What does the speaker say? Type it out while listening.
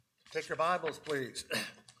Take your Bibles, please.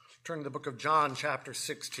 Turn to the book of John, chapter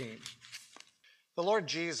 16. The Lord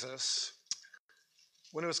Jesus,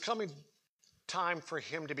 when it was coming time for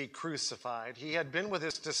him to be crucified, he had been with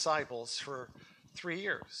his disciples for 3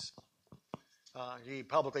 years. He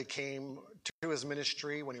publicly came to his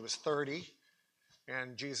ministry when he was 30,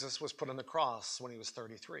 and Jesus was put on the cross when he was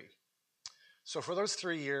 33. So for those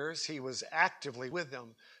 3 years, he was actively with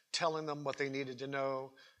them, telling them what they needed to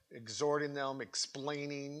know, exhorting them,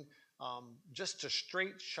 explaining, just a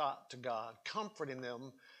straight shot to God, comforting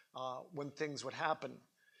them when things would happen.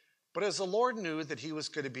 But as the Lord knew that he was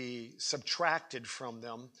going to be subtracted from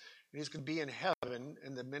them, and he's going to be in heaven,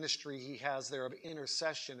 in the ministry he has there of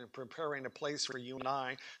intercession and preparing a place for you and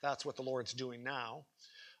I, that's what the Lord's doing now.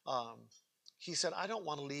 He said, I don't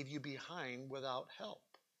want to leave you behind without help.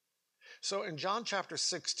 So in John chapter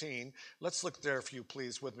 16, let's look there if you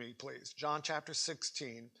please with me, please. John chapter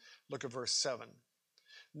 16, look at verse 7.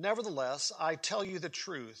 Nevertheless, I tell you the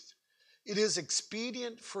truth. It is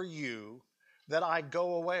expedient for you that I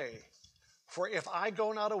go away. For if I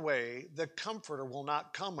go not away, the Comforter will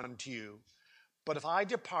not come unto you. But if I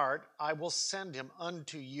depart, I will send him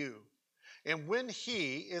unto you. And when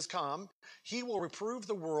he is come, he will reprove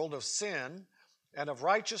the world of sin and of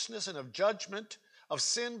righteousness and of judgment, of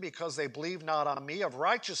sin because they believe not on me, of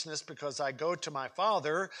righteousness because I go to my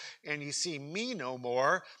Father and ye see me no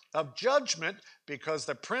more, of judgment because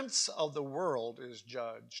the prince of the world is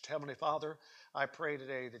judged. Heavenly Father, I pray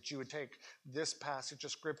today that you would take this passage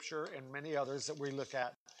of Scripture and many others that we look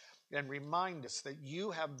at and remind us that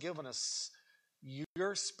you have given us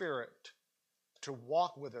your Spirit to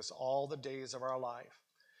walk with us all the days of our life.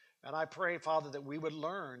 And I pray, Father, that we would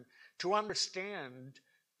learn to understand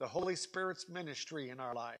the Holy Spirit's ministry in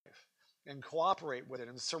our life and cooperate with it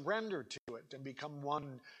and surrender to it and become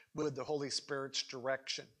one with the Holy Spirit's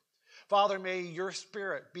direction. Father, may your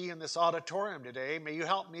Spirit be in this auditorium today. May you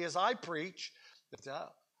help me as I preach, that the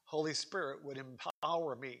Holy Spirit would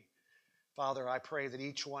empower me. Father, I pray that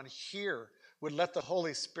each one here would let the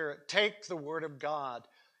Holy Spirit take the Word of God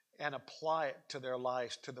and apply it to their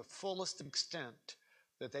lives to the fullest extent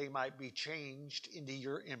that they might be changed into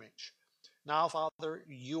your image. Now, Father,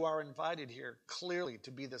 you are invited here clearly to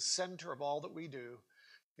be the center of all that we do.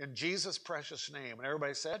 In Jesus' precious name. And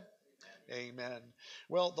everybody said, Amen.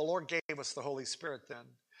 Well, the Lord gave us the Holy Spirit then.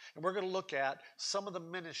 And we're going to look at some of the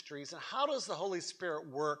ministries and how does the Holy Spirit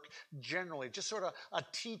work generally. Just sort of a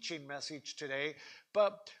teaching message today.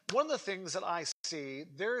 But one of the things that I see,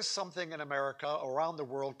 there is something in America, around the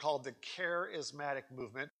world, called the charismatic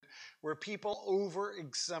movement, where people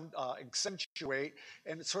accentuate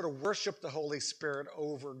and sort of worship the Holy Spirit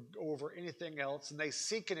over anything else. And they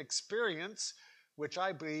seek an experience, which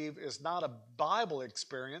I believe is not a Bible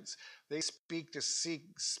experience. They speak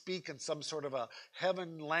in some sort of a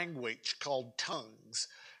heaven language called tongues.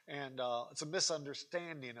 And it's a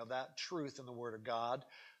misunderstanding of that truth in the Word of God.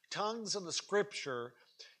 Tongues in the Scripture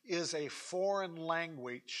is a foreign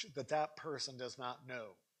language that person does not know.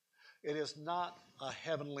 It is not a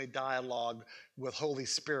heavenly dialogue with Holy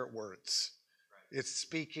Spirit words. Right. It's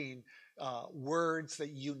speaking words that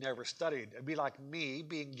you never studied. It'd be like me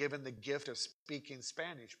being given the gift of speaking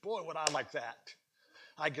Spanish. Boy, would I like that.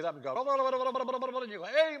 I get up and go, and you go,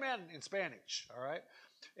 amen, in Spanish, all right?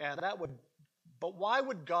 And but why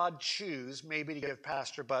would God choose maybe to give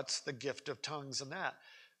Pastor Butts the gift of tongues and that?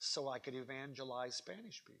 So I could evangelize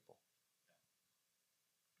Spanish people.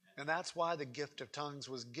 And that's why the gift of tongues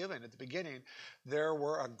was given. At the beginning, there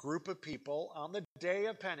were a group of people on the day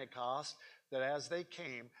of Pentecost that as they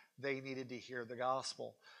came, they needed to hear the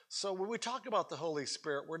gospel. So when we talk about the Holy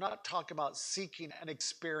Spirit, we're not talking about seeking an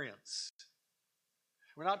experience.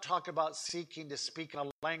 We're not talking about seeking to speak in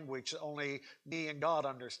a language that only me and God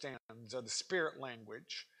understands, or the Spirit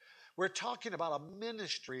language. We're talking about a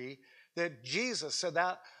ministry that Jesus said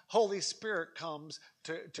that Holy Spirit comes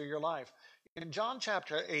to your life. In John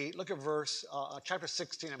chapter 8, look at chapter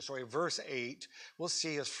 16, verse 8, we'll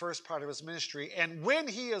see his first part of his ministry. And when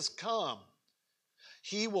he is come,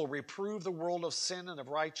 he will reprove the world of sin and of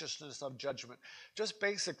righteousness of judgment. Just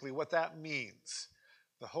basically what that means.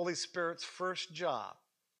 The Holy Spirit's first job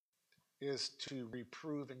is to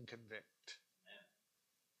reprove and convict.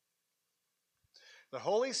 The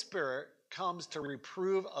Holy Spirit comes to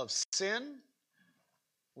reprove of sin,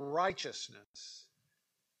 righteousness,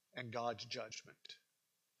 and God's judgment.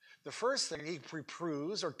 The first thing, he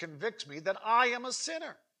reproves or convicts me that I am a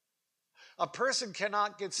sinner. A person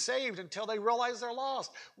cannot get saved until they realize they're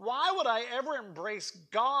lost. Why would I ever embrace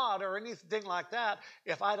God or anything like that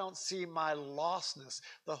if I don't see my lostness?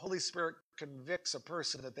 The Holy Spirit convicts a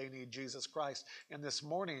person that they need Jesus Christ. And this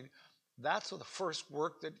morning, That's the first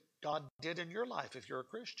work that God did in your life if you're a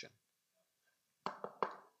Christian.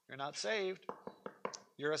 You're not saved.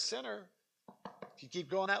 You're a sinner. If you keep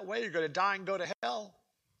going that way, you're going to die and go to hell.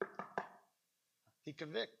 He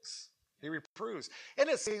convicts. He reproves. And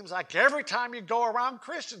it seems like every time you go around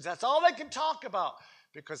Christians, that's all they can talk about,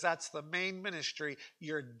 because that's the main ministry.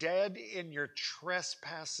 You're dead in your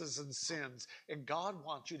trespasses and sins, and God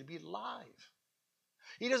wants you to be alive.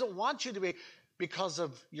 He doesn't want you to be, because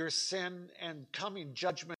of your sin and coming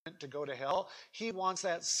judgment, to go to hell. He wants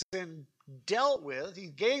that sin dealt with. He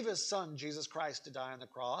gave his son, Jesus Christ, to die on the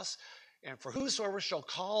cross. And for whosoever shall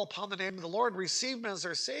call upon the name of the Lord, receive him as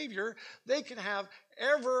their Savior, they can have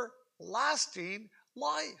everlasting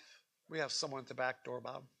life. We have someone at the back door,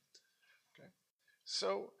 Bob. Okay.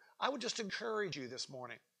 So I would just encourage you this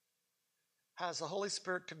morning. Has the Holy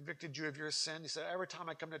Spirit convicted you of your sin? You say, every time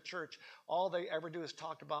I come to church, all they ever do is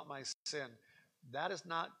talk about my sin. That is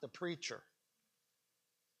not the preacher.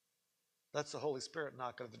 That's the Holy Spirit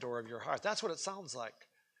knocking at the door of your heart. That's what it sounds like.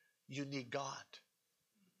 You need God.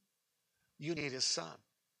 You need his son.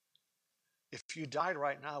 If you died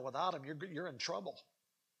right now without him, you're in trouble.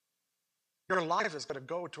 Your life is going to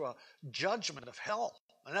go to a judgment of hell.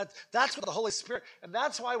 And that's what the Holy Spirit, and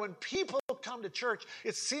that's why when people come to church,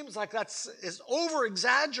 it seems like is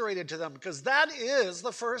over-exaggerated to them, because that is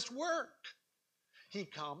the first work. He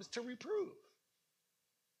comes to reprove.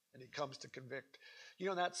 And he comes to convict. You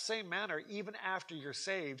know, in that same manner, even after you're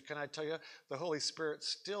saved, can I tell you, the Holy Spirit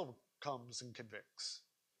still comes and convicts.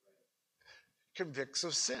 Convicts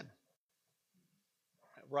of sin,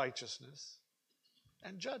 righteousness,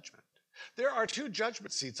 and judgment. There are two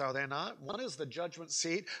judgment seats, are there not? One is the judgment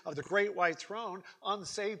seat of the great white throne.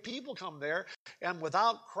 Unsaved people come there, and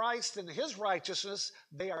without Christ and his righteousness,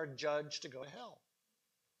 they are judged to go to hell.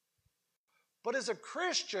 But as a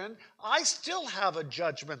Christian, I still have a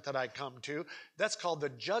judgment that I come to. That's called the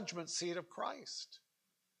judgment seat of Christ.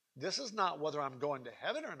 This is not whether I'm going to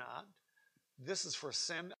heaven or not. This is for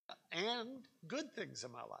sin and good things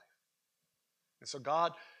in my life. And so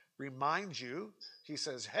God reminds you, he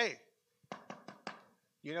says, hey,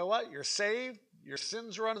 you know what? You're saved. Your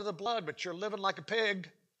sins are under the blood, but you're living like a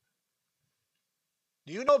pig.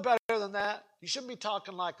 Do you know better than that? You shouldn't be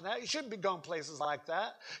talking like that. You shouldn't be going places like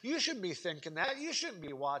that. You shouldn't be thinking that. You shouldn't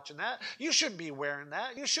be watching that. You shouldn't be wearing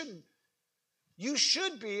that. You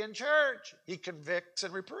should be in church. He convicts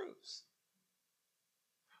and reproves.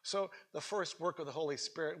 So the first work of the Holy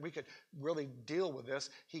Spirit, we could really deal with this,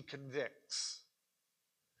 he convicts.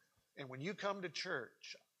 And when you come to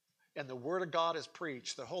church and the Word of God is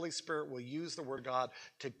preached, the Holy Spirit will use the Word of God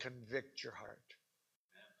to convict your heart.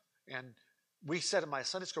 And we said in my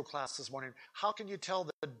Sunday school class this morning, how can you tell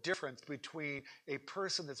the difference between a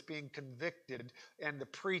person that's being convicted and the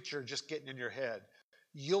preacher just getting in your head?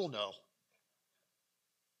 You'll know.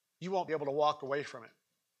 You won't be able to walk away from it.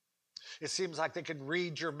 It seems like they can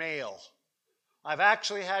read your mail. I've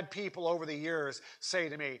actually had people over the years say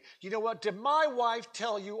to me, you know what, did my wife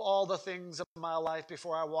tell you all the things of my life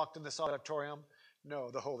before I walked in this auditorium? No,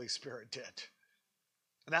 the Holy Spirit did.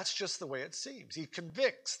 And that's just the way it seems. He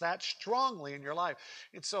convicts that strongly in your life.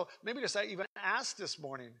 And so maybe just even ask this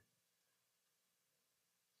morning,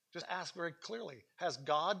 just ask very clearly, has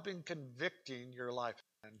God been convicting your life?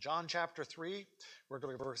 In John chapter 3, we're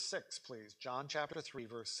going to go to verse 6, please. John chapter 3,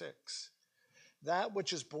 verse 6. That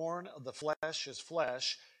which is born of the flesh is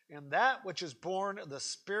flesh, and that which is born of the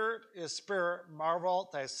Spirit is spirit.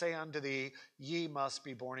 Marvel, I say unto thee, ye must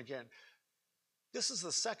be born again. This is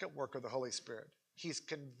the second work of the Holy Spirit. He's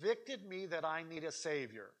convicted me that I need a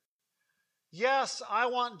Savior. Yes, I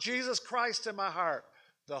want Jesus Christ in my heart.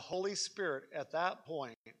 The Holy Spirit at that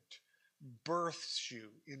point births you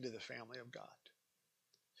into the family of God.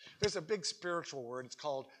 There's a big spiritual word. It's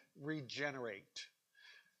called regenerate.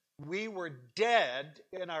 We were dead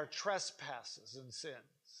in our trespasses and sins.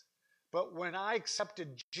 But when I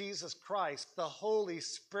accepted Jesus Christ, the Holy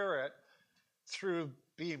Spirit, through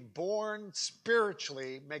being born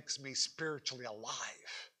spiritually, makes me spiritually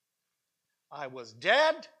alive. I was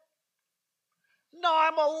dead. Now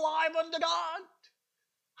I'm alive unto God.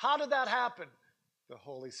 How did that happen? The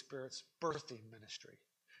Holy Spirit's birthing ministry.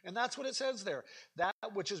 And that's what it says there. That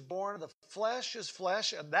which is born of the flesh is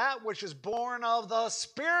flesh, and that which is born of the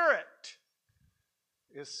Spirit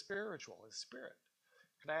is spiritual, is spirit.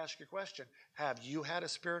 Can I ask you a question? Have you had a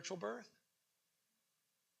spiritual birth?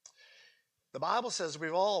 The Bible says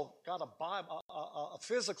we've all got a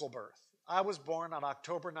physical birth. I was born on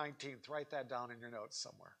October 19th. Write that down in your notes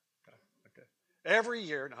somewhere. Okay. Every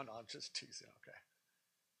year. No, I'm just teasing. Okay.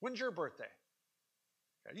 When's your birthday?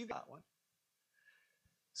 Okay, you got one.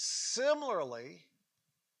 Similarly,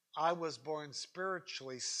 I was born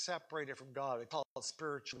spiritually separated from God. We call it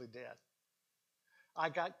spiritually dead. I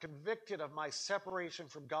got convicted of my separation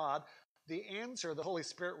from God. The answer the Holy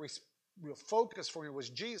Spirit focused for me was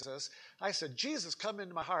Jesus. I said, Jesus, come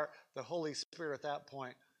into my heart. The Holy Spirit at that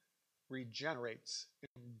point regenerates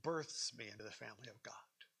and births me into the family of God.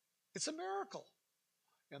 It's a miracle.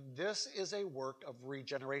 And this is a work of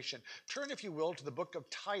regeneration. Turn, if you will, to the book of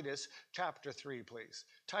Titus, chapter 3, please.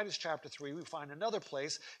 Titus chapter 3, we find another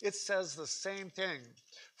place. It says the same thing.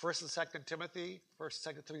 1st and 2nd Timothy, 1st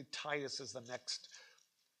and 2nd Timothy, Titus is the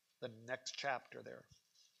next chapter there.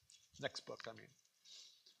 Next book, I mean.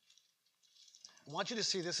 I want you to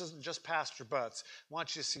see this isn't just Pastor Butts. I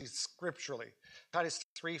want you to see scripturally. Titus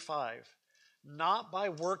 3:5. Not by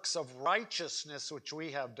works of righteousness which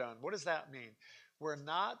we have done. What does that mean? We're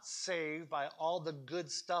not saved by all the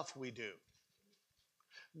good stuff we do.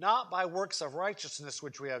 Not by works of righteousness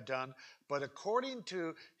which we have done, but according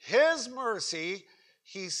to his mercy,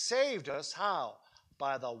 he saved us. How?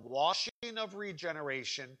 By the washing of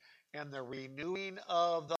regeneration and the renewing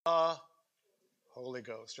of the Holy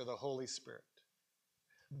Ghost or the Holy Spirit.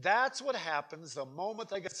 That's what happens the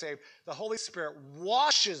moment I get saved. The Holy Spirit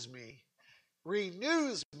washes me,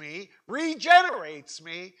 renews me, regenerates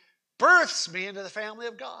me, births me into the family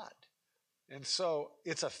of God. And so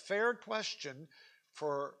it's a fair question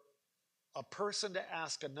for a person to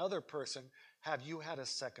ask another person, have you had a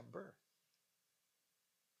second birth?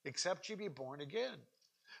 Except you be born again.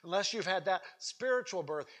 Unless you've had that spiritual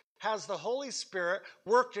birth. Has the Holy Spirit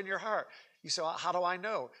worked in your heart? You say, well, how do I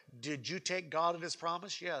know? Did you take God at his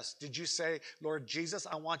promise? Yes. Did you say, Lord Jesus,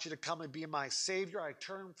 I want you to come and be my Savior. I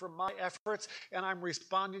turn from my efforts and I'm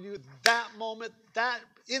responding to you. That moment, that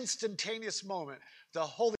instantaneous moment, the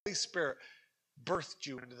Holy Spirit birthed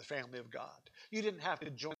you into the family of God. You didn't have to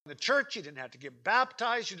join the church. You didn't have to get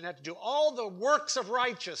baptized. You didn't have to do all the works of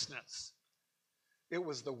righteousness. It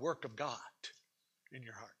was the work of God in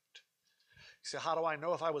your heart. You say, how do I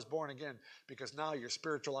know if I was born again? Because now your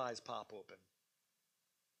spiritual eyes pop open.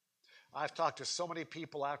 I've talked to so many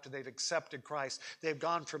people after they've accepted Christ. They've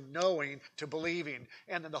gone from knowing to believing.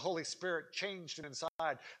 And then the Holy Spirit changed them inside.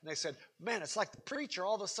 And they said, man, it's like the preacher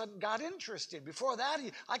all of a sudden got interested. Before that,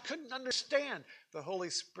 I couldn't understand. The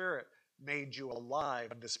Holy Spirit made you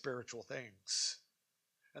alive unto spiritual things.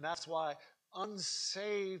 And that's why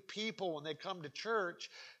unsaved people, when they come to church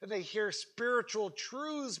and they hear spiritual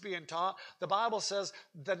truths being taught, the Bible says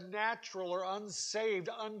the natural or unsaved,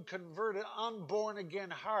 unconverted, unborn again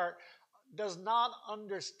heart does not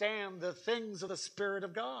understand the things of the Spirit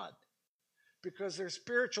of God because their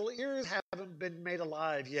spiritual ears haven't been made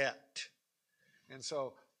alive yet. And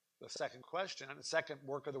so the second question, and the second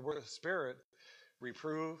work of the Word of the Spirit,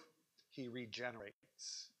 reprove, he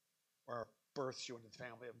regenerates or births you into the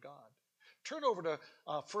family of God. Turn over to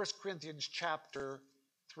 1 Corinthians chapter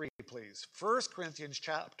 3, please. 1 Corinthians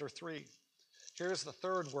chapter 3. Here's the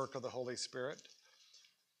third work of the Holy Spirit.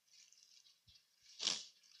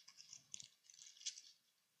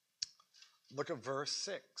 Look at verse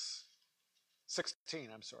 16.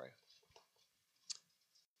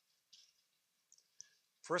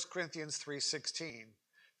 1 Corinthians 3:16.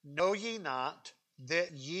 Know ye not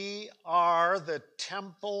that ye are the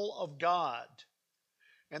temple of God,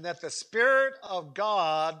 and that the Spirit of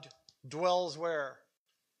God dwells where?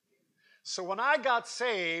 So when I got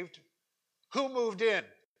saved, who moved in?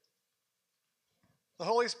 The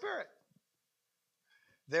Holy Spirit.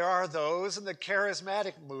 There are those in the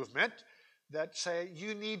charismatic movement that say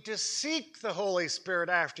you need to seek the Holy Spirit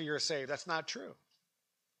after you're saved. That's not true.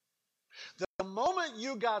 The moment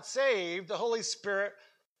you got saved, the Holy Spirit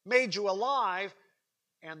made you alive,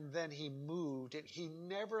 and then he moved it. He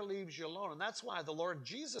never leaves you alone. And that's why the Lord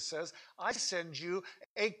Jesus says, I send you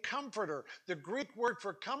a comforter. The Greek word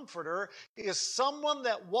for comforter is someone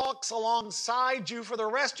that walks alongside you for the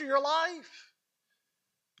rest of your life.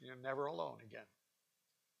 You're never alone again.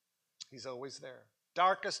 He's always there.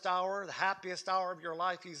 Darkest hour, the happiest hour of your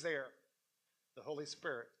life, he's there. The Holy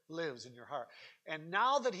Spirit lives in your heart. And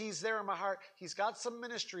now that he's there in my heart, he's got some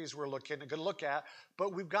ministries we're going to look at,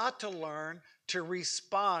 but we've got to learn to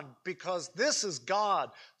respond because this is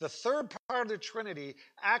God, the third part of the Trinity,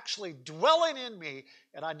 actually dwelling in me,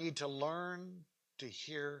 and I need to learn to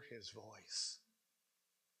hear his voice.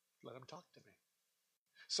 Let him talk to me.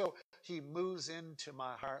 So he moves into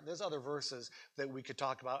my heart. There's other verses that we could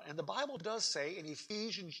talk about. And the Bible does say in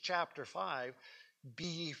Ephesians chapter 5, be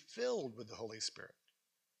ye filled with the Holy Spirit.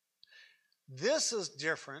 This is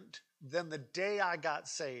different than the day I got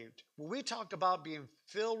saved. When we talk about being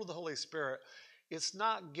filled with the Holy Spirit, it's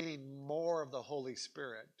not getting more of the Holy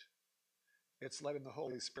Spirit. It's letting the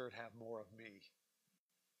Holy Spirit have more of me.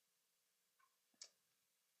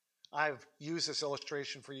 I've used this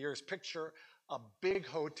illustration for years. Picture a big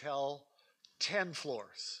hotel, 10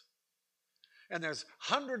 floors. And there's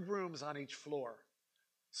 100 rooms on each floor.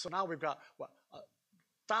 So now we've got,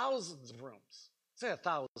 thousands of rooms. Say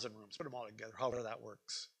 1,000 rooms. Put them all together, however that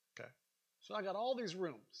works. Okay. So I got all these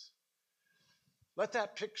rooms. Let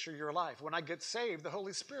that picture your life. When I get saved, the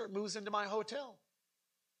Holy Spirit moves into my hotel.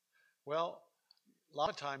 Well, a lot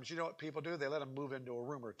of times, you know what people do? They let them move into a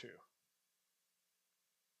room or two.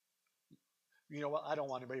 You know what? I don't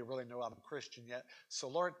want anybody to really know I'm a Christian yet. So,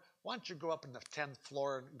 Lord, why don't you go up in the 10th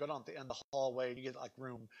floor and go down to the end of the hallway. You get like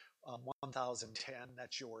room 1010.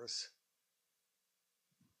 That's yours.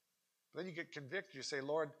 Then you get convicted. You say,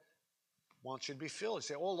 Lord, I want you to be filled. You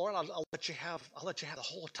say, oh, Lord, I'll let you have the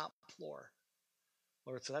whole top floor.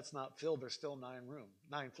 Lord, so that's not filled. There's still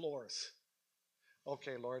 9 floors.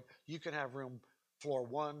 Okay, Lord, you can have room floor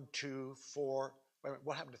 1, 2, 4. Wait a minute,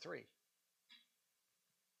 what happened to 3?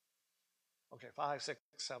 Okay, 5, 6,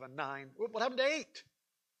 7, 9. What happened to 8?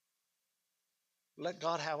 Let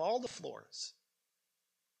God have all the floors.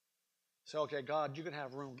 So, okay, God, you can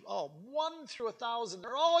have room, 1 through 1,000.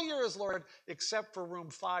 They're all yours, Lord, except for room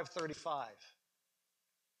 535.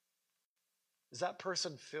 Is that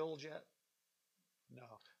person filled yet? No.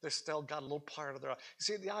 They're still got a little part of their life. You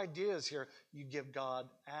see, the idea is here, you give God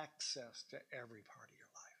access to every part of your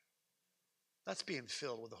life. That's being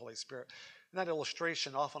filled with the Holy Spirit. In that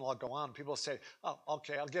illustration, often I'll go on. People say, oh,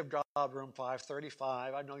 okay, I'll give God room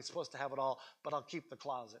 535. I know he's supposed to have it all, but I'll keep the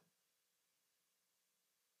closet.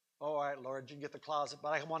 All right, Lord, you can get the closet, but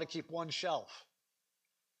I want to keep one shelf.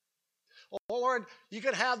 Oh, Lord, you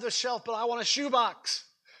can have the shelf, but I want a shoebox.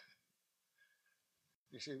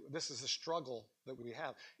 You see, this is the struggle that we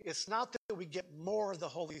have. It's not that we get more of the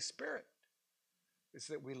Holy Spirit. It's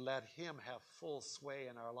that we let him have full sway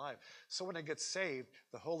in our life. So when I get saved,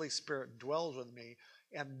 the Holy Spirit dwells with me,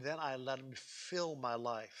 and then I let him fill my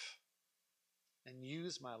life and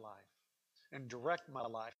use my life and direct my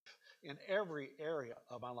life in every area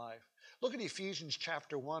of my life. Look at Ephesians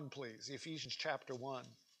chapter 1, please. Ephesians chapter 1.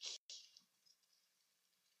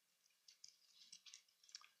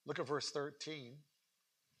 Look at verse 13.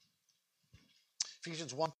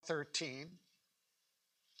 Ephesians 1:13.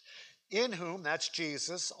 In whom, that's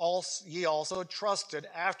Jesus, ye also trusted.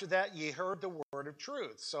 After that ye heard the word of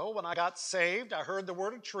truth. So when I got saved, I heard the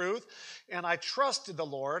word of truth, and I trusted the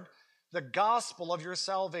Lord, the gospel of your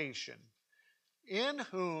salvation. In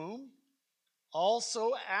whom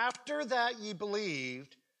also after that ye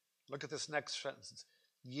believed, look at this next sentence,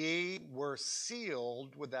 ye were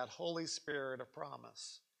sealed with that Holy Spirit of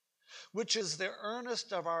promise, which is the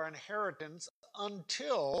earnest of our inheritance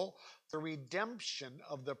until the redemption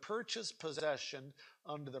of the purchased possession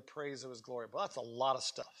unto the praise of his glory. Well, that's a lot of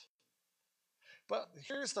stuff. But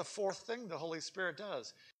here's the fourth thing the Holy Spirit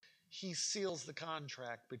does. He seals the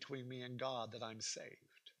contract between me and God that I'm saved.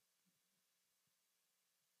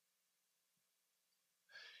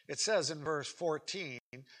 It says in verse 14,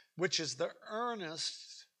 which is the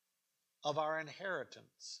earnest of our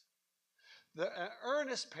inheritance. The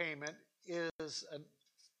earnest payment is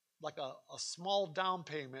like a small down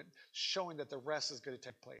payment showing that the rest is going to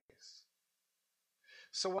take place.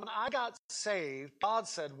 So when I got saved, God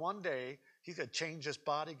said one day he's going to change this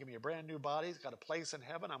body, give me a brand new body. He's got a place in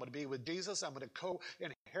heaven. I'm going to be with Jesus. I'm going to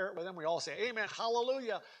co-inherit with him. We all say, amen,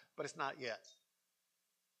 hallelujah, but it's not yet.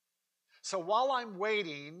 So while I'm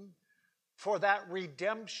waiting for that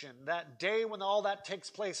redemption, that day when all that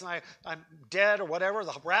takes place and I'm dead or whatever,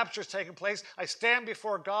 the rapture's taking place, I stand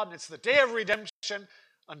before God and it's the day of redemption.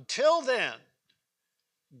 Until then,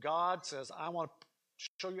 God says, I want to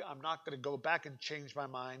show you I'm not going to go back and change my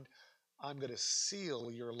mind. I'm going to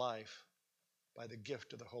seal your life by the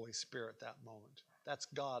gift of the Holy Spirit that moment. That's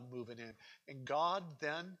God moving in. And God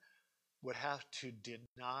then would have to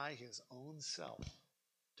deny his own self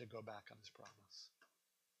to go back on his promise.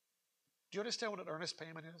 Do you understand what an earnest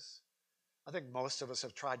payment is? I think most of us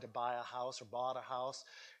have tried to buy a house or bought a house,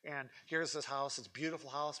 and here's this house. It's a beautiful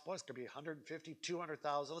house. Boy, it's going to be $150,000,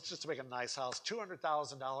 $200,000. Let's just make a nice house,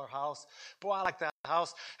 $200,000 house. Boy, I like that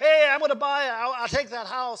house. Hey, I'm going to buy it. I'll take that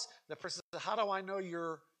house. The person says, how do I know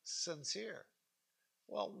you're sincere?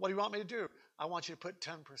 Well, what do you want me to do? I want you to put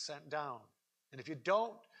 10% down. And if you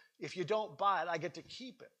don't buy it, I get to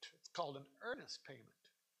keep it. It's called an earnest payment,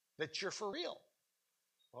 that you're for real.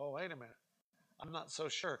 Oh, wait a minute. I'm not so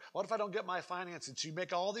sure. What if I don't get my finances? You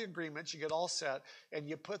make all the agreements, you get all set, and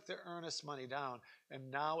you put the earnest money down. And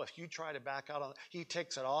now if you try to back out on it, he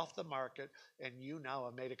takes it off the market, and you now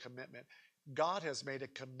have made a commitment. God has made a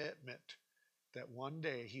commitment that one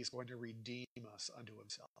day he's going to redeem us unto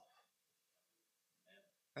himself.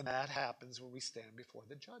 And that happens when we stand before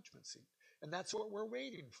the judgment seat. And that's what we're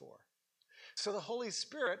waiting for. So the Holy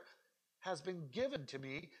Spirit has been given to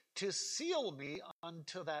me to seal me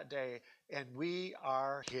until that day, and we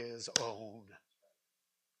are his own.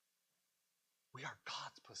 We are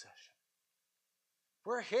God's possession.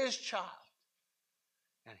 We're his child.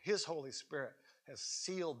 And his Holy Spirit has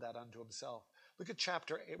sealed that unto himself. Look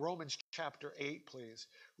at Romans chapter 8, please.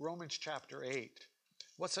 Romans chapter 8.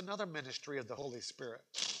 What's another ministry of the Holy Spirit?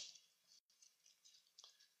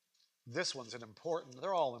 This one's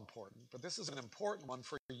they're all important, but this is an important one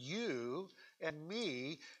for you and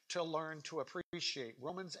me to learn to appreciate.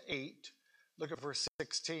 Romans 8, look at verse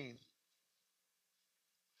 16.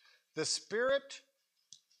 The Spirit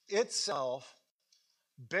itself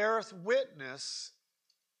beareth witness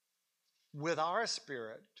with our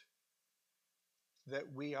spirit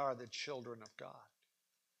that we are the children of God.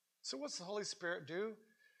 So what's the Holy Spirit do?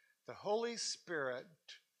 The Holy Spirit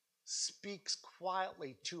speaks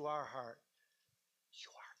quietly to our heart. You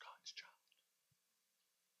are God's child.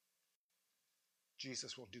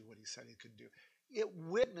 Jesus will do what he said he could do. It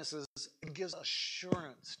witnesses and gives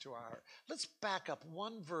assurance to our heart. Let's back up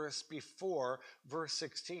one verse before verse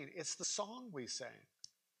 16. It's the song we sang.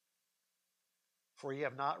 For ye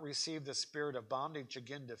have not received the spirit of bondage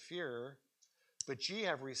again to fear, but ye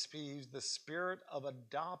have received the spirit of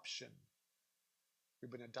adoption.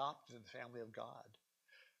 We've been adopted in the family of God,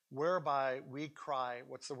 whereby we cry,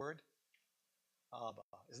 what's the word? Abba.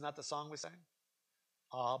 Isn't that the song we sang?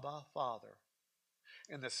 Abba, Father.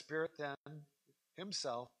 And the Spirit then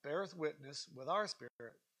himself beareth witness with our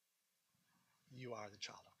spirit, you are the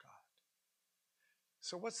child of God.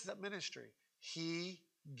 So what's that ministry? He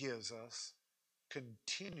gives us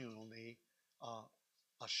continually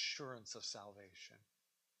assurance of salvation.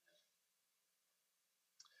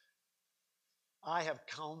 I have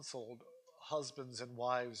counseled husbands and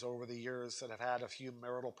wives over the years that have had a few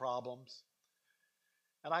marital problems.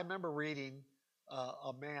 And I remember reading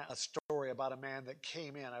a story about a man that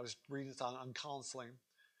came in. I was reading this on counseling.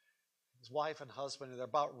 His wife and husband, they're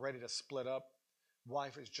about ready to split up.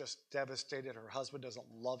 Wife is just devastated. Her husband doesn't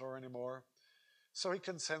love her anymore. So he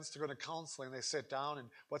consents to go to counseling. They sit down, and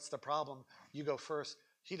what's the problem? You go first.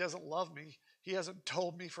 He doesn't love me. He hasn't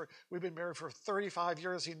told me we've been married for 35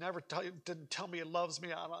 years. He never didn't tell me he loves me.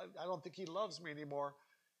 I don't think he loves me anymore.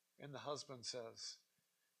 And the husband says,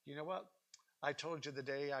 you know what? I told you the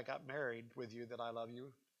day I got married with you that I love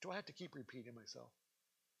you. Do I have to keep repeating myself?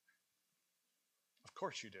 Of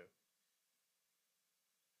course you do.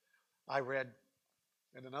 I read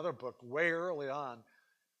in another book way early on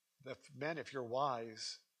that men, if you're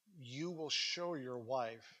wise, you will show your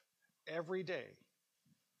wife every day,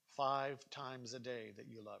 5 times a day, that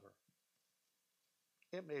you love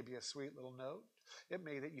her. It may be a sweet little note. It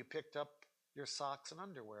may that you picked up your socks and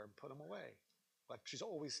underwear and put them away, like she's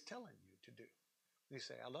always telling you to do. You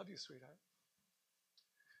say, I love you, sweetheart.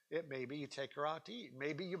 It may be you take her out to eat.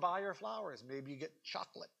 Maybe you buy her flowers. Maybe you get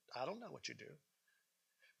chocolate. I don't know what you do.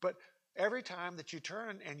 But every time that you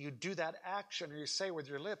turn and you do that action, or you say with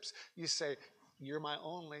your lips, you say, you're my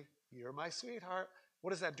only, you're my sweetheart. What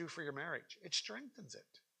does that do for your marriage? It strengthens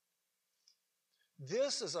it.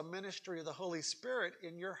 This is a ministry of the Holy Spirit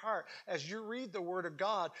in your heart. As you read the Word of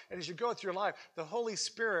God and as you go through your life, the Holy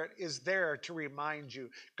Spirit is there to remind you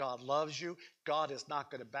God loves you. God is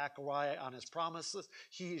not going to back away on his promises.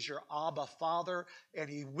 He is your Abba Father, and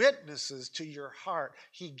he witnesses to your heart.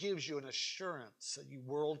 He gives you an assurance that the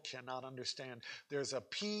world cannot understand. There's a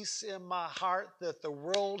peace in my heart that the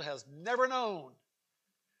world has never known.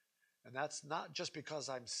 And that's not just because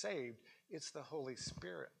I'm saved. It's the Holy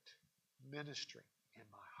Spirit ministering in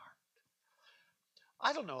my heart.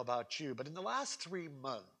 I don't know about you, but in the last 3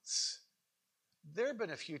 months, there have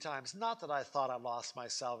been a few times, not that I thought I lost my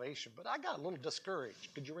salvation, but I got a little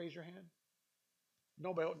discouraged. Could you raise your hand?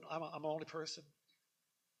 Nobody, I'm the only person.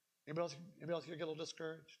 Anybody else get a little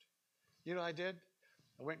discouraged? You know what I did?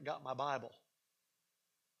 I went and got my Bible.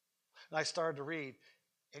 And I started to read.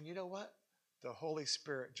 And you know what? The Holy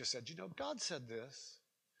Spirit just said, God said this.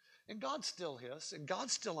 And God's still his, and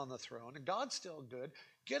God's still on the throne, and God's still good.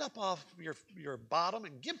 Get up off your bottom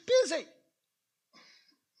and get busy.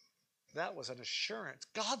 That was an assurance.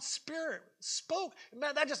 God's Spirit spoke.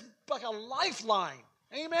 Man, that just like a lifeline.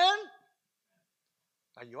 Amen?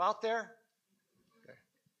 Are you out there? Okay.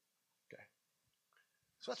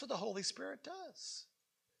 So that's what the Holy Spirit does.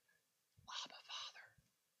 Abba, Father,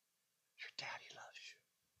 your daddy loves you.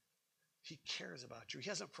 He cares about you. He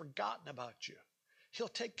hasn't forgotten about you. He'll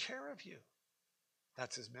take care of you.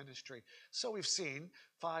 That's his ministry. So we've seen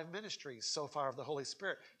 5 ministries so far of the Holy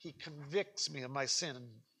Spirit. He convicts me of my sin.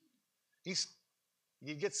 He's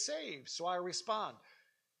You get saved, so I respond.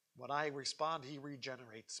 When I respond, he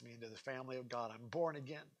regenerates me into the family of God. I'm born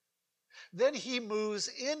again. Then he moves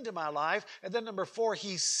into my life. And then number 4,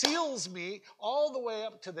 he seals me all the way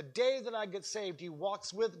up to the day that I get saved. He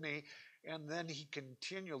walks with me. And then he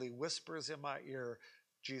continually whispers in my ear,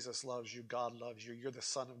 Jesus loves you. God loves you. You're the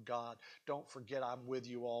Son of God. Don't forget I'm with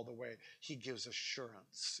you all the way. He gives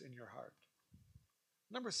assurance in your heart.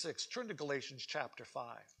 Number 6, turn to Galatians chapter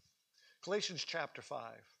 5. Galatians chapter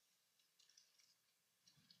 5.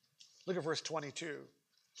 Look at verse 22.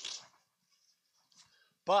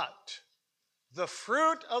 But the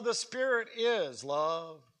fruit of the Spirit is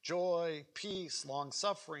love, joy, peace,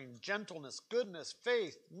 long-suffering, gentleness, goodness,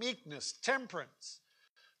 faith, meekness, temperance.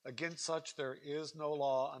 Against such there is no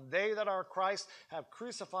law. And they that are Christ have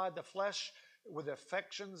crucified the flesh with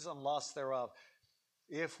affections and lusts thereof.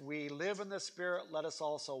 If we live in the Spirit, let us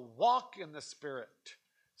also walk in the Spirit.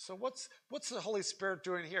 So what's the Holy Spirit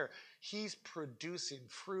doing here? He's producing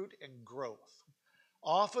fruit and growth.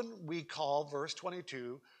 Often we call verse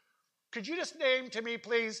 22, could you just name to me,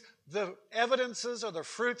 please, the evidences or the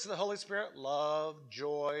fruits of the Holy Spirit? Love,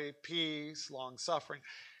 joy, peace, long-suffering.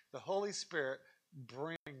 The Holy Spirit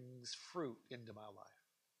brings fruit into my life.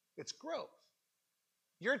 It's growth.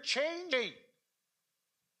 You're changing.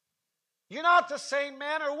 You're not the same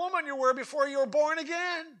man or woman you were before you were born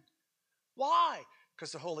again. Why?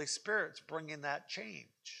 Because the Holy Spirit's bringing that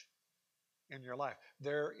change in your life.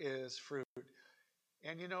 There is fruit.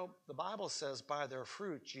 And you know, the Bible says, by their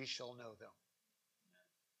fruit ye shall know them.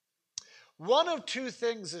 One of two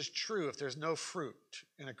things is true if there's no fruit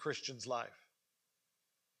in a Christian's life.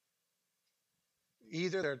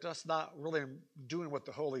 Either they're just not really doing what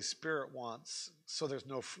the Holy Spirit wants, so there's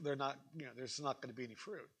not going to be any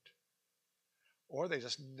fruit. Or they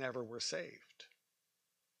just never were saved.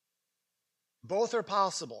 Both are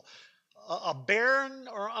possible. A barren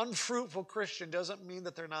or unfruitful Christian doesn't mean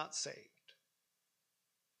that they're not saved.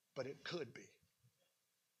 But it could be.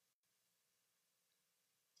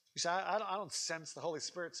 You say, I don't sense the Holy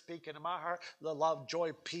Spirit speaking in my heart. The love,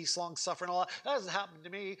 joy, peace, long-suffering, all that. That hasn't happened to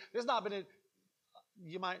me. There's not been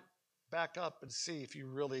you might back up and see if you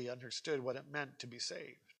really understood what it meant to be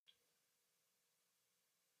saved.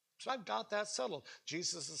 So I've got that settled.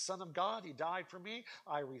 Jesus is the Son of God. He died for me.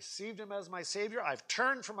 I received him as my Savior. I've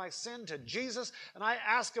turned from my sin to Jesus, and I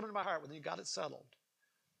ask him in my heart. When you got it settled,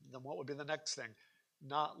 then what would be the next thing?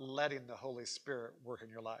 Not letting the Holy Spirit work in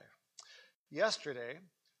your life. Yesterday,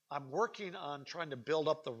 I'm working on trying to build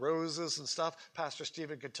up the roses and stuff. Pastor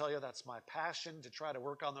Stephen could tell you that's my passion, to try to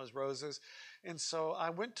work on those roses. And so I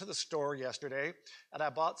went to the store yesterday and I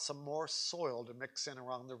bought some more soil to mix in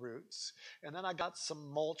around the roots. And then I got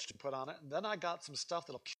some mulch to put on it. And then I got some stuff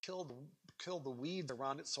that'll kill the weeds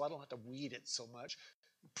around it so I don't have to weed it so much.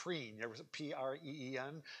 Preen,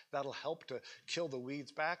 P-R-E-E-N. That'll help to kill the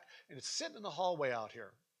weeds back. And it's sitting in the hallway out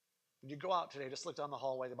here. When you go out today, just look down the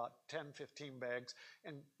hallway, about 10, 15 bags.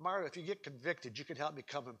 And Mario, if you get convicted, you can help me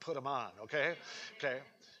come and put them on, okay? Okay.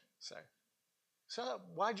 So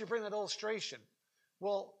why'd you bring that illustration?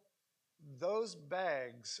 Well, those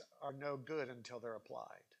bags are no good until they're applied.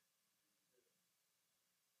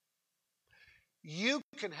 You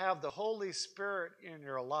can have the Holy Spirit in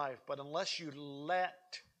your life, but unless you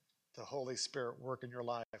let the Holy Spirit work in your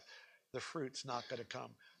life, the fruit's not going to come.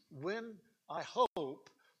 When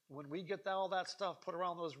we get all that stuff put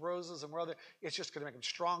around those roses and where it's just going to make them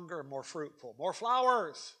stronger and more fruitful, more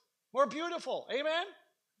flowers, more beautiful. Amen?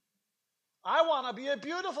 I want to be a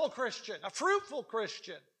beautiful Christian, a fruitful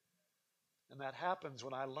Christian. And that happens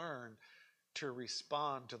when I learn to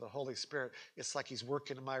respond to the Holy Spirit. It's like he's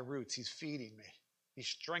working in my roots. He's feeding me. He's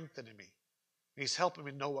strengthening me. He's helping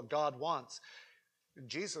me know what God wants. And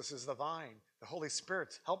Jesus is the vine. The Holy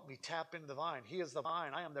Spirit's helped me tap into the vine. He is the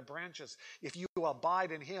vine. I am the branches. If you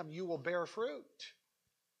abide in him, you will bear fruit.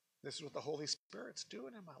 This is what the Holy Spirit's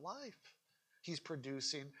doing in my life. He's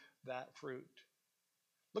producing that fruit.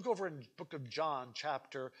 Look over in the book of John,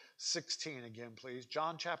 chapter 16 again, please.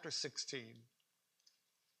 John chapter 16.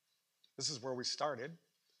 This is where we started.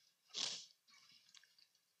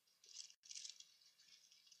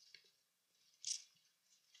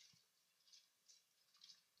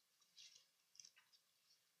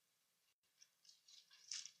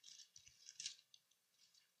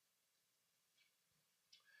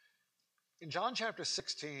 In John chapter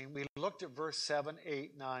 16, we looked at verse 7,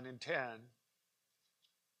 8, 9, and 10.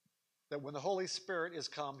 That when the Holy Spirit is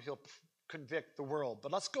come, he'll convict the world.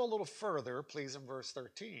 But let's go a little further, please, in verse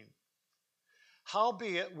 13.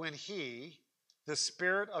 Howbeit when he, the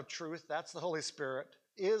Spirit of truth, that's the Holy Spirit,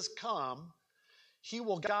 is come, he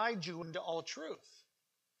will guide you into all truth.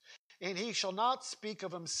 And he shall not speak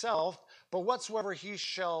of himself, but whatsoever he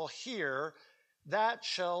shall hear, that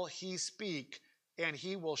shall he speak, and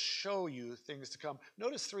he will show you things to come.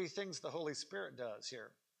 Notice three things the Holy Spirit does here.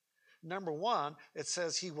 Number one, it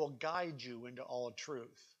says he will guide you into all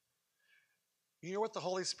truth. You know what the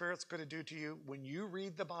Holy Spirit's going to do to you? When you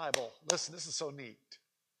read the Bible, listen, this is so neat.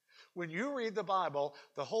 When you read the Bible,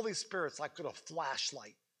 the Holy Spirit's like a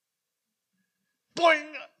flashlight.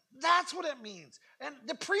 Boing! That's what it means. And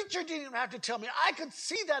the preacher didn't even have to tell me. I could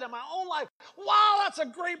see that in my own life. Wow, that's a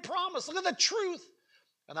great promise. Look at the truth.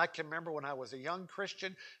 And I can remember when I was a young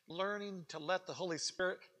Christian, learning to let the Holy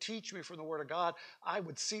Spirit teach me from the Word of God. I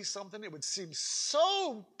would see something, it would seem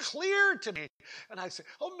so clear to me. And I'd say,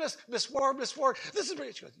 oh, Miss Ward, this is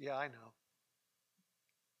great. She goes, yeah, I know.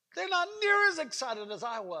 They're not near as excited as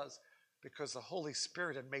I was because the Holy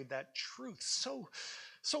Spirit had made that truth so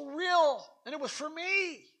real. And it was for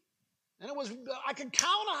me. And I could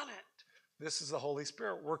count on it. This is the Holy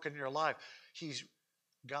Spirit working in your life. He's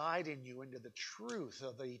guiding you into the truth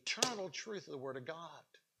of the eternal truth of the Word of God.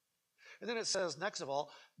 And then it says, next of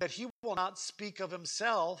all, that he will not speak of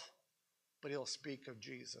himself, but he'll speak of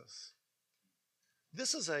Jesus.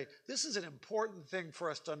 This is an important thing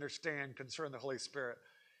for us to understand concerning the Holy Spirit.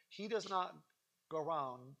 He does not go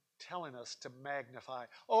around telling us to magnify.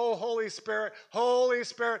 Oh, Holy Spirit, Holy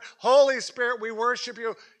Spirit, Holy Spirit, we worship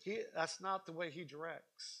you. That's not the way he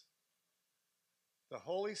directs. The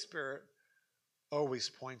Holy Spirit always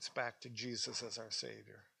points back to Jesus as our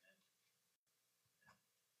Savior.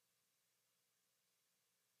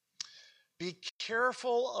 Be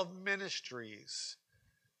careful of ministries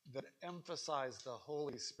that emphasize the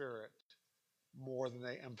Holy Spirit more than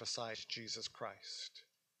they emphasize Jesus Christ.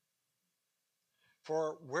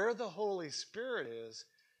 For where the Holy Spirit is,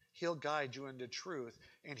 he'll guide you into truth,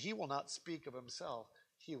 and he will not speak of himself.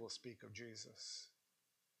 He will speak of Jesus.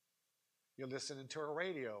 You're listening to a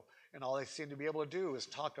radio, and all they seem to be able to do is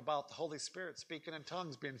talk about the Holy Spirit, speaking in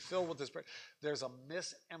tongues, being filled with the Spirit. There's a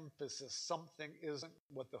misemphasis. Something isn't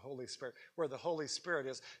what the Holy Spirit, where the Holy Spirit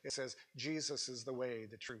is, it says, Jesus is the way,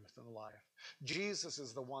 the truth, and the life. Jesus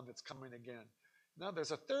is the one that's coming again. Now,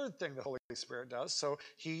 there's a third thing the Holy Spirit does. So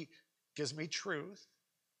he gives me truth.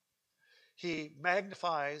 He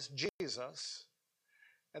magnifies Jesus.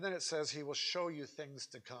 And then it says he will show you things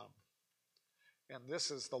to come. And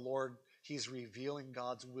this is the Lord. He's revealing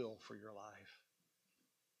God's will for your life.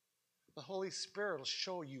 The Holy Spirit will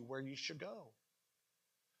show you where you should go.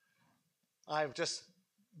 I've just,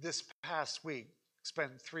 this past week,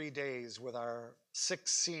 spent 3 days with our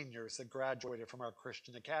 6 seniors that graduated from our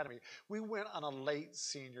Christian Academy. We went on a late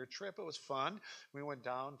senior trip. It was fun. We went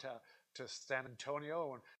down to San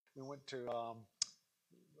Antonio, and we went to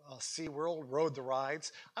SeaWorld, rode the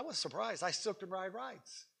rides. I was surprised. I still can ride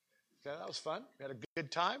rides. Okay, that was fun. We had a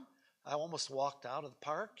good time. I almost walked out of the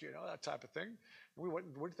park, that type of thing. We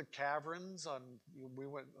went to the caverns. We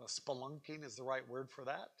went spelunking is the right word for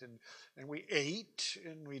that. And we ate,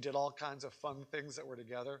 and we did all kinds of fun things that were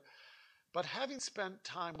together. But having spent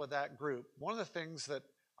time with that group, one of the things that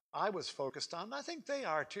I was focused on, and I think they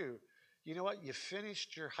are too, you know what? You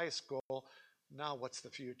finished your high school. Now what's the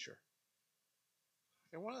future?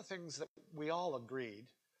 And one of the things that we all agreed,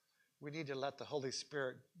 we need to let the Holy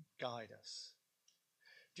Spirit guide us.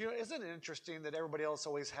 Isn't it interesting that everybody else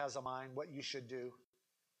always has a mind what you should do?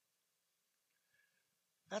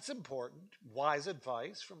 That's important. Wise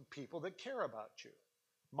advice from people that care about you.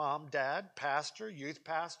 Mom, dad, pastor, youth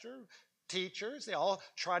pastor, teachers, they all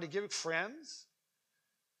try to give friends.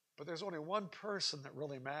 But there's only one person that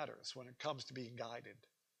really matters when it comes to being guided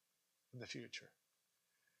in the future.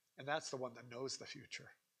 And that's the one that knows the future.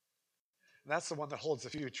 And that's the one that holds the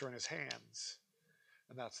future in his hands.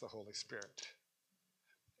 And that's the Holy Spirit.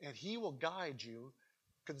 And he will guide you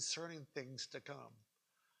concerning things to come.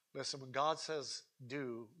 Listen, when God says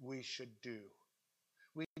do, we should do.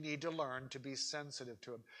 We need to learn to be sensitive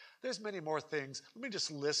to him. There's many more things. Let me just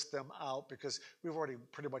list them out because we've already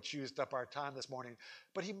pretty much used up our time this morning.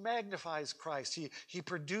 But he magnifies Christ. He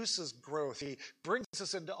produces growth. He brings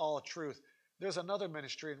us into all truth. There's another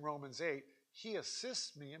ministry in Romans 8. He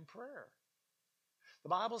assists me in prayer. The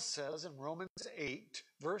Bible says in Romans 8,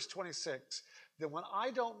 verse 26, that when I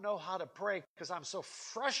don't know how to pray because I'm so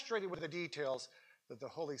frustrated with the details, that the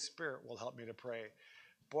Holy Spirit will help me to pray.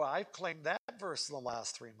 Boy, I've claimed that verse in the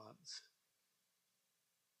last 3 months.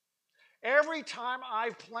 Every time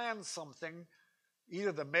I've planned something,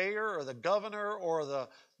 either the mayor or the governor or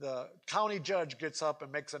the county judge gets up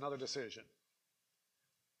and makes another decision.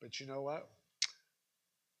 But you know what?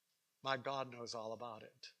 My God knows all about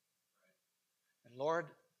it. And Lord,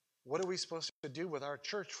 What are we supposed to do with our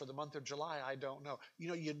church for the month of July? I don't know.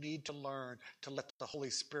 You need to learn to let the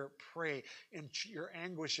Holy Spirit pray in your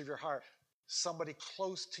anguish of your heart. Somebody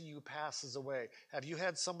close to you passes away. Have you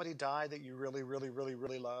had somebody die that you really, really, really,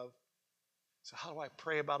 really love? So how do I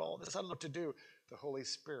pray about all this? I don't know what to do. The Holy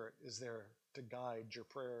Spirit is there to guide your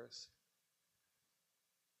prayers.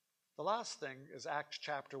 The last thing is Acts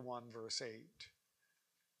chapter 1, verse 8.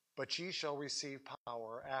 But ye shall receive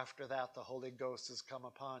power. After that the Holy Ghost is come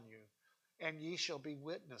upon you, and ye shall be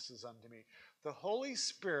witnesses unto me. The Holy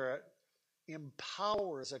Spirit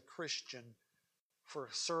empowers a Christian for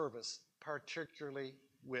service, particularly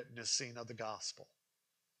witnessing of the gospel.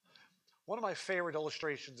 One of my favorite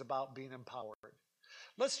illustrations about being empowered.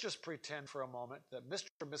 Let's just pretend for a moment that Mr.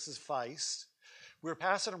 and Mrs. Feist, we're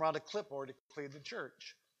passing around a clipboard to clean the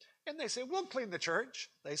church. And they say, we'll clean the church.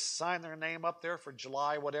 They sign their name up there for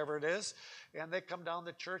July, whatever it is. And they come down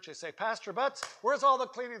the church. They say, Pastor Butts, where's all the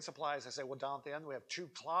cleaning supplies? I say, well, down at the end, we have 2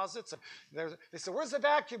 closets. And they say, where's the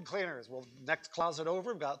vacuum cleaners? Well, next closet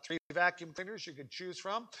over, we've got 3 vacuum cleaners you can choose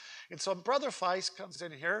from. And so Brother Feist comes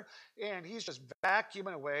in here, and he's just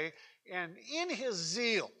vacuuming away. And in his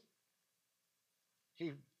zeal,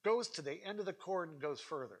 he goes to the end of the cord and goes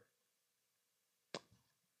further.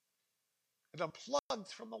 And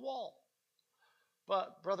unplugged from the wall.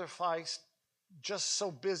 But Brother Feist, just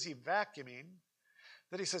so busy vacuuming,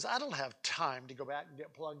 that he says, I don't have time to go back and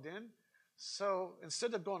get plugged in. So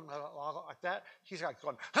instead of going like that, he's like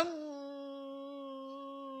going,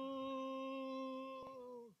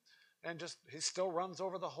 and just he still runs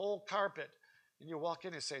over the whole carpet. And you walk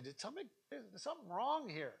in and say, there's something wrong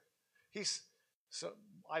here. So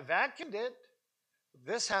I vacuumed it.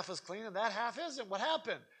 This half is clean and that half isn't. What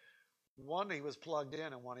happened? One he was plugged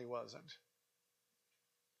in and one he wasn't.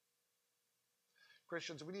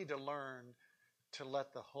 Christians, we need to learn to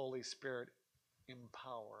let the Holy Spirit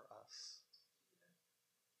empower us.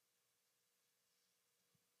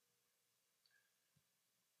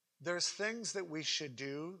 There's things that we should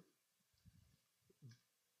do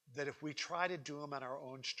that if we try to do them on our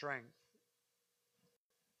own strength,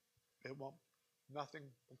 nothing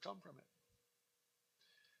will come from it.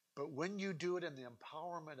 But when you do it in the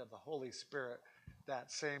empowerment of the Holy Spirit,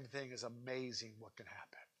 that same thing is amazing what can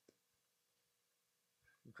happen.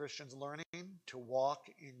 And Christians, learning to walk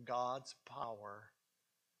in God's power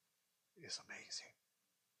is amazing.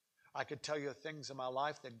 I could tell you things in my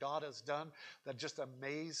life that God has done that just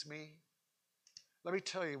amaze me. Let me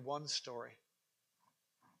tell you one story.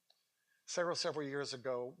 Several years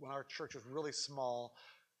ago, when our church was really small,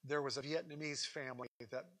 there was a Vietnamese family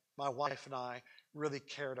that my wife and I really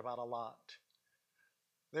cared about a lot.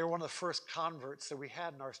 They were one of the first converts that we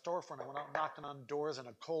had in our storefront. I went out knocking on doors on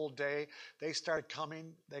a cold day. They started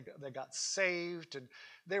coming. They got saved, and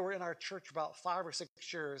they were in our church about 5 or 6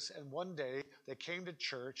 years. And one day they came to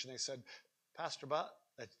church and they said, Pastor Butt,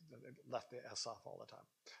 they left the S off all the time.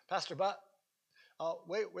 Pastor Butt,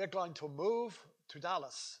 we're going to move to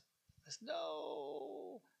Dallas. I said,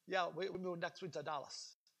 no. Yeah, we move next week to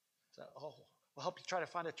Dallas. I said, we'll help you try to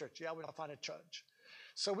find a church. Yeah, we'll find a church.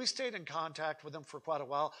 So we stayed in contact with them for quite a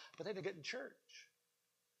while, but they didn't get in church.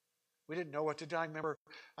 We didn't know what to do. I remember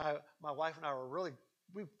my wife and I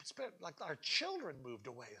we spent, like our children moved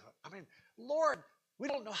away. I mean, Lord, we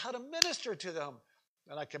don't know how to minister to them.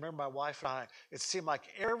 And I can remember my wife and I, it seemed like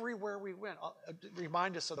everywhere we went, it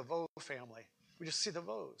reminded us of the Vo family. We just see the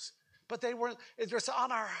Vos. But they weren't, it was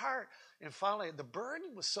on our heart. And finally, the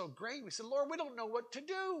burden was so great. We said, Lord, we don't know what to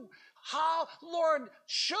do. How? Lord,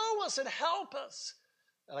 show us and help us.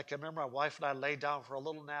 And I can remember my wife and I laid down for a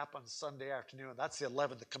little nap on Sunday afternoon. That's the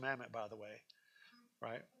 11th commandment, by the way.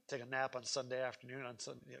 Right? Take a nap on Sunday afternoon on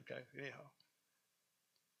Sunday. Okay, anyhow.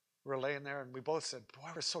 We're laying there and we both said, boy,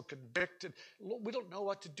 we're so convicted. We don't know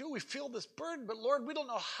what to do. We feel this burden, but Lord, we don't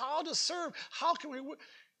know how to serve. How can we?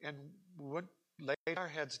 And we laid our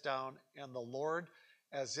heads down, and the Lord,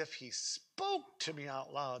 as if he spoke to me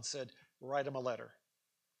out loud, said, write him a letter.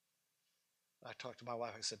 I talked to my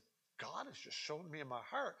wife. I said, God has just shown me in my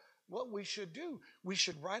heart what we should do. We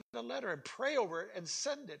should write a letter and pray over it and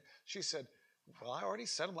send it. She said, well, I already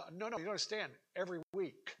sent him. No, you don't understand. Every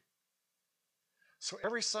week. So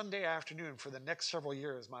every Sunday afternoon for the next several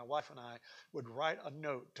years, my wife and I would write a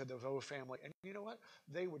note to the Vo family. And you know what?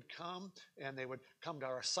 They would come, and they would come to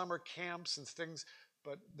our summer camps and things.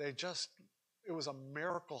 But it was a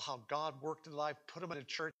miracle how God worked in life, put them in a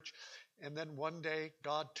church. And then one day,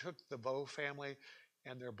 God took the Vo family,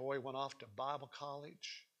 and their boy went off to Bible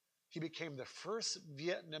college. He became the first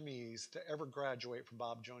Vietnamese to ever graduate from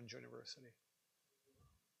Bob Jones University.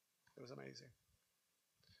 It was amazing.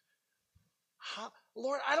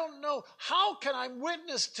 Lord, I don't know. How can I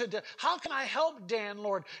witness to how can I help Dan,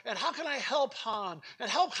 Lord? And how can I help Han? And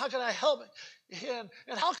how can I help him?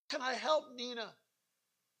 And how can I help Nina?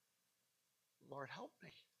 Lord, help me.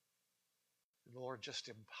 And the Lord just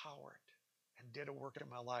empowered and did a work in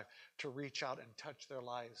my life to reach out and touch their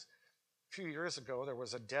lives. A few years ago, there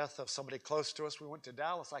was a death of somebody close to us. We went to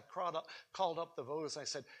Dallas. I called up the Vos. I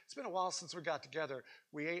said, it's been a while since we got together.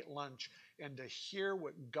 We ate lunch. And to hear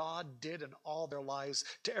what God did in all their lives,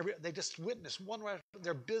 they just witnessed one right.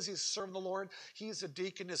 They're busy serving the Lord. He's a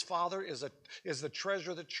deacon. His father is the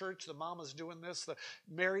treasurer of the church. The mama's doing this. The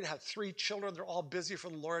married, have 3 children. They're all busy for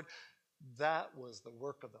the Lord. That was the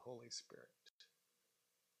work of the Holy Spirit.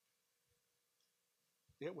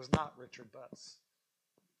 It was not Richard Butts.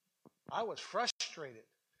 I was frustrated.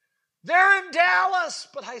 They're in Dallas,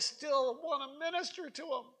 but I still want to minister to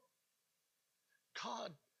them.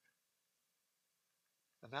 God.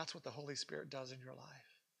 And that's what the Holy Spirit does in your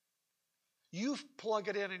life. You plug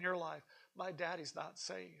it in your life. My daddy's not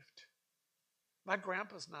saved. My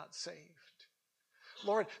grandpa's not saved.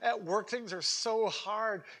 Lord, at work things are so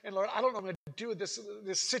hard. And Lord, I don't know what I'm going to do with this.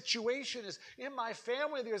 This situation is in my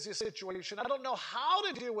family. There's this situation. I don't know how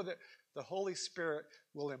to deal with it. The Holy Spirit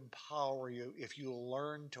will empower you. If you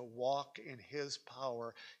learn to walk in His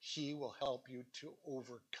power, He will help you to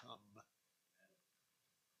overcome.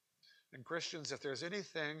 And Christians, if there's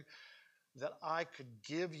anything that I could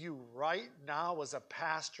give you right now as a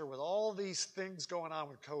pastor with all these things going on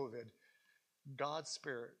with COVID, God's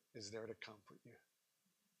Spirit is there to comfort you.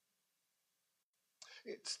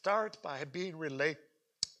 It starts by being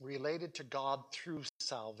related to God through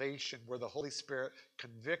salvation, where the Holy Spirit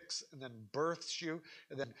convicts and then births you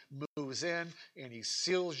and then moves in and He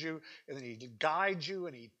seals you and then He guides you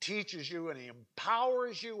and He teaches you and He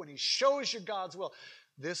empowers you and He shows you God's will.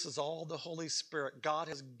 This is all the Holy Spirit. God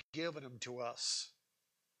has given Him to us.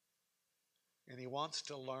 And He wants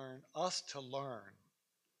us to learn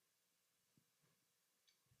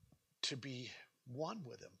to be one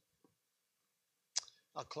with Him.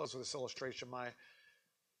 I'll close with this illustration. My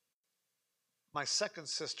second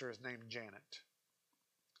sister is named Janet.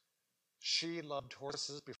 She loved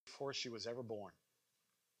horses before she was ever born.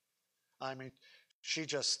 I mean, she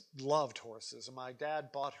just loved horses. And my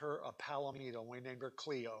dad bought her a Palomino, and we named her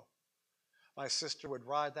Cleo. My sister would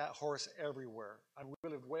ride that horse everywhere. I mean, we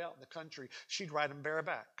lived way out in the country. She'd ride him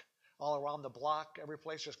bareback, all around the block, every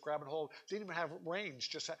place, just grabbing hold. Didn't even have reins,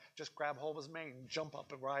 just grab hold of his mane, jump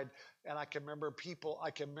up and ride. And I can remember people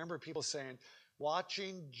saying,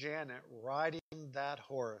 watching Janet riding that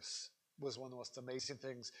horse was one of the most amazing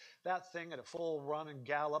things. That thing at a full run and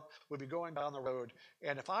gallop would be going down the road.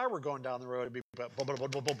 And if I were going down the road, it'd be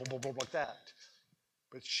like that.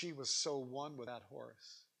 But she was so one with that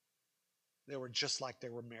horse. They were just like they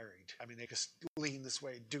were married. I mean, they could lean this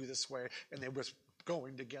way, do this way, and they were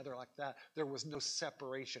going together like that. There was no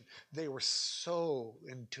separation. They were so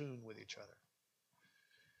in tune with each other.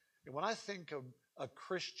 And when I think of a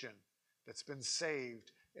Christian that's been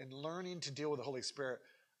saved and learning to deal with the Holy Spirit,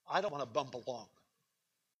 I don't want to bump along.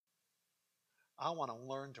 I want to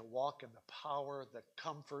learn to walk in the power, the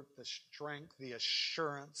comfort, the strength, the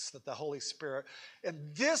assurance that the Holy Spirit,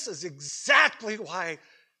 and this is exactly why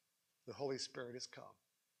the Holy Spirit has come.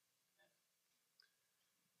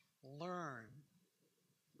 Learn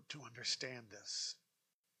to understand this.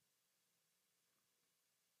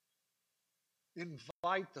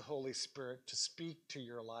 Invite the Holy Spirit to speak to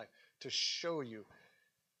your life, to show you.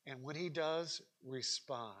 And when He does,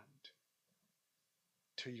 respond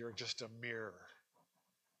to you're just a mirror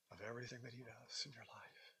of everything that He does in your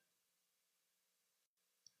life.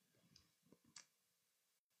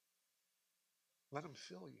 Let Him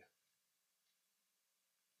fill you.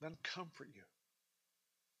 Let Him comfort you.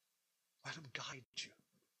 Let Him guide you.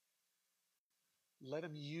 Let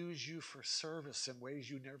Him use you for service in ways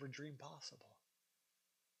you never dreamed possible.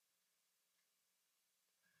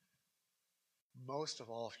 Most of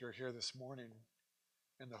all, if you're here this morning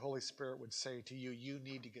and the Holy Spirit would say to you, you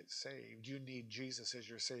need to get saved. You need Jesus as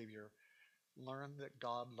your Savior. Learn that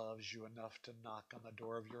God loves you enough to knock on the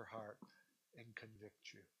door of your heart and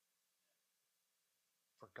convict you.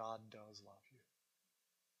 For God does love you.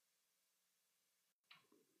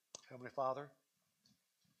 Heavenly Father,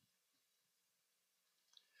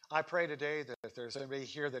 I pray today that if there's anybody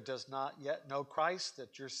here that does not yet know Christ,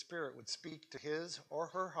 that your Spirit would speak to his or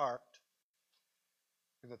her heart,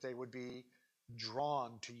 and that they would be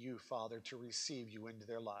drawn to you, Father, to receive you into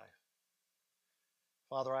their life.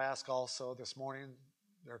 Father, I ask also this morning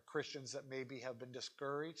There are Christians that maybe have been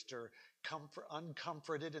discouraged or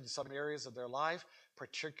uncomforted in some areas of their life,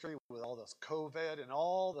 particularly with all this COVID and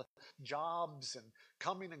all the jobs and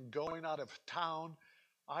coming and going out of town.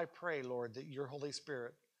 I pray, Lord, that your Holy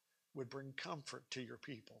Spirit would bring comfort to your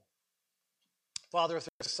people. Father, if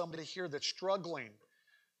there's somebody here that's struggling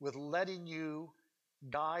with letting you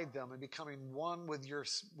guide them and becoming one with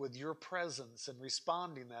your presence and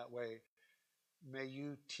responding that way, may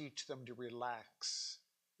you teach them to relax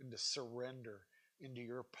and to surrender into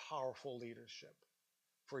your powerful leadership.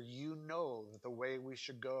 For you know the way we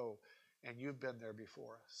should go, and you've been there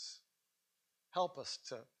before us. Help us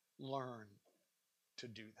to learn to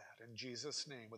do that. In Jesus' name.